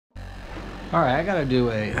All right, I gotta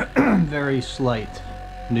do a very slight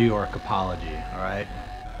New York apology, all right?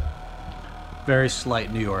 Very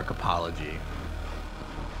slight New York apology.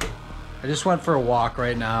 I just went for a walk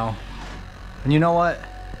right now, and you know what?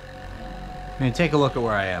 I mean, take a look at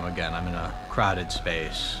where I am again. I'm in a crowded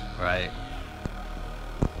space, right?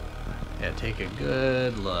 Yeah, take a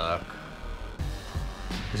good look.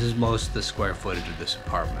 This is most of the square footage of this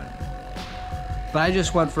apartment. But I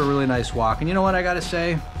just went for a really nice walk, and you know what I gotta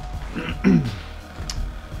say?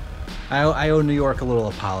 I owe New York a little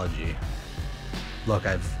apology. Look,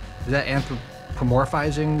 is that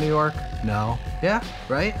anthropomorphizing New York? No. Yeah,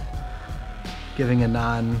 right? Giving a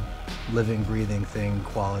non-living, breathing thing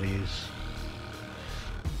qualities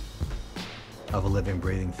of a living,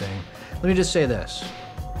 breathing thing. Let me just say this.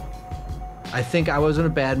 I think I was in a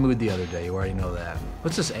bad mood the other day. You already know that.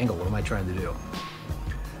 What's this angle? What am I trying to do?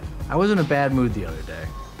 I was in a bad mood the other day.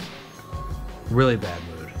 Really bad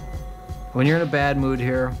mood. When you're in a bad mood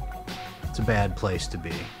here, it's a bad place to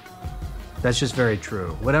be. That's just very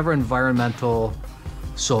true. Whatever environmental,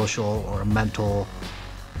 social, or mental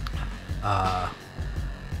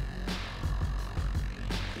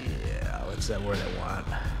what's that word I want?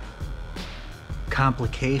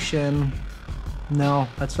 Complication? No,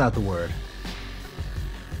 that's not the word.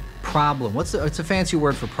 Problem. It's a fancy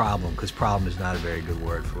word for problem, because problem is not a very good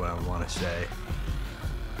word for what I want to say.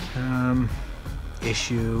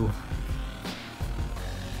 Issue.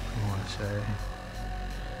 I want to say.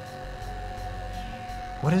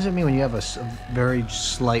 What does it mean when you have a very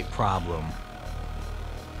slight problem?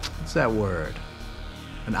 What's that word?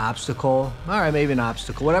 An obstacle? All right, maybe an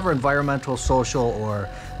obstacle. Whatever environmental, social, or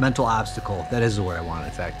mental obstacle, that is the word I want,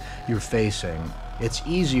 in fact, you're facing. It's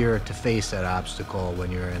easier to face that obstacle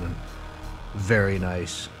when you're in a very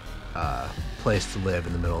nice place to live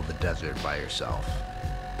in the middle of the desert by yourself.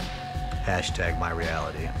 Hashtag my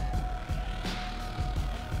reality.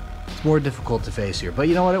 It's more difficult to face here, but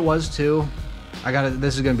you know what it was too?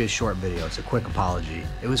 This is gonna be a short video. It's a quick apology.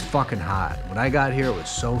 It was fucking hot. When I got here, it was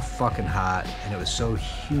so fucking hot, and it was so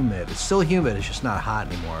humid. It's still humid, it's just not hot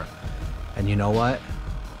anymore. And you know what?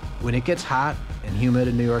 When it gets hot and humid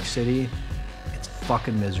in New York City, it's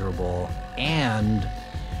fucking miserable, and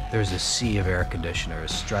there's a sea of air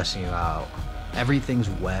conditioners stressing you out. Everything's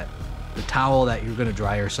wet. The towel that you're gonna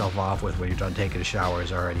dry yourself off with when you're done taking a shower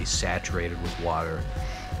is already saturated with water.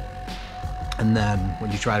 And then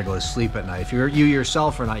when you try to go to sleep at night, if you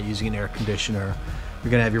yourself are not using an air conditioner,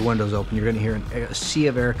 you're gonna have your windows open, you're gonna hear a sea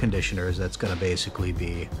of air conditioners that's gonna basically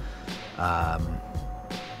be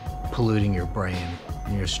polluting your brain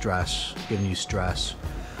and your stress, giving you stress.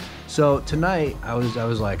 So tonight, I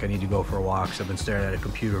was like, I need to go for a walk, because I've been staring at a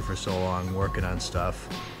computer for so long, working on stuff.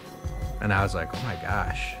 And I was like, oh my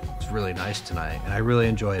gosh, it's really nice tonight. And I really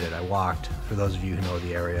enjoyed it. I walked, for those of you who know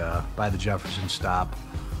the area, by the Jefferson stop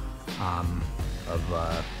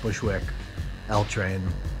of Bushwick, L train.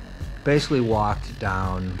 Basically walked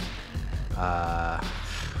down,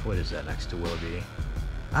 what is that next to Willoughby?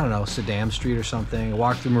 I don't know, Saddam Street or something. I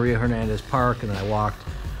walked through Maria Hernandez Park, and then I walked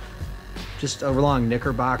just along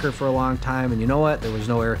Knickerbocker for a long time. And you know what? There was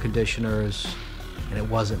no air conditioners, and it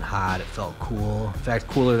wasn't hot. It felt cool. In fact,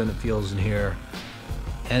 cooler than it feels in here.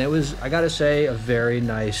 And it was, I gotta say, a very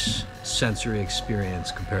nice sensory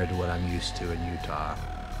experience compared to what I'm used to in Utah.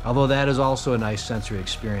 Although that is also a nice sensory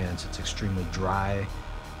experience. It's extremely dry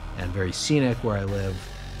and very scenic where I live.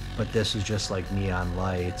 But this is just like neon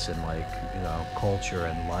lights and like, you know, culture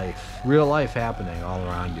and life. Real life happening all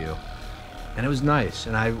around you. And it was nice.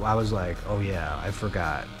 And I was like, oh yeah, I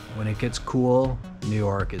forgot. When it gets cool, New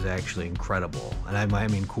York is actually incredible. And I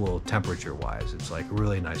mean cool temperature-wise. It's like a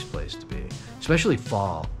really nice place to be. Especially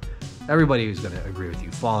fall. Everybody who's gonna agree with you.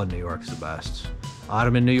 Fall in New York is the best.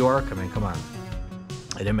 Autumn in New York, I mean, come on.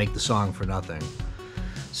 I didn't make the song for nothing.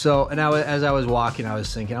 So, and as I was walking, I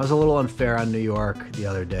was thinking, I was a little unfair on New York the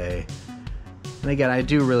other day. And again, I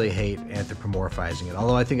do really hate anthropomorphizing it,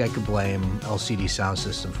 although I think I could blame LCD Sound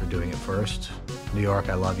System for doing it first. New York,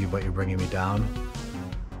 I love you, but you're bringing me down.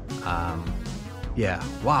 Yeah,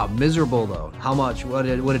 wow, miserable though. How much, what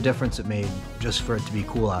a difference it made just for it to be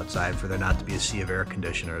cool outside, for there not to be a sea of air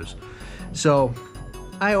conditioners. So,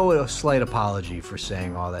 I owe a slight apology for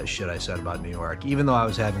saying all that shit I said about New York, even though I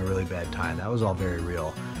was having a really bad time. That was all very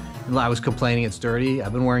real. And I was complaining it's dirty.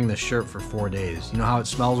 I've been wearing this shirt for 4 days. You know how it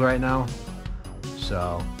smells right now?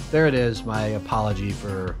 So there it is, my apology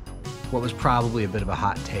for what was probably a bit of a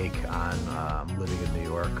hot take on living in New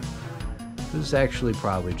York. This is actually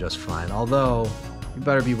probably just fine, although you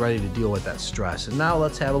better be ready to deal with that stress. And now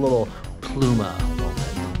let's have a little Pluma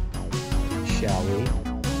moment, shall we?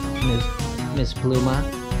 Miss Pluma.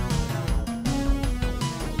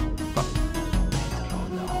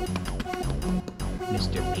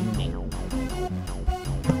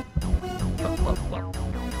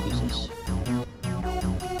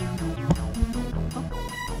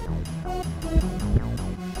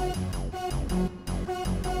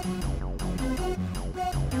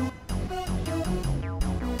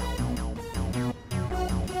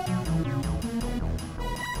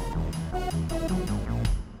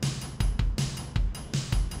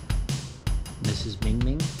 Ming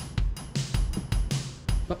Ming.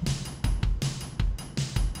 Oh.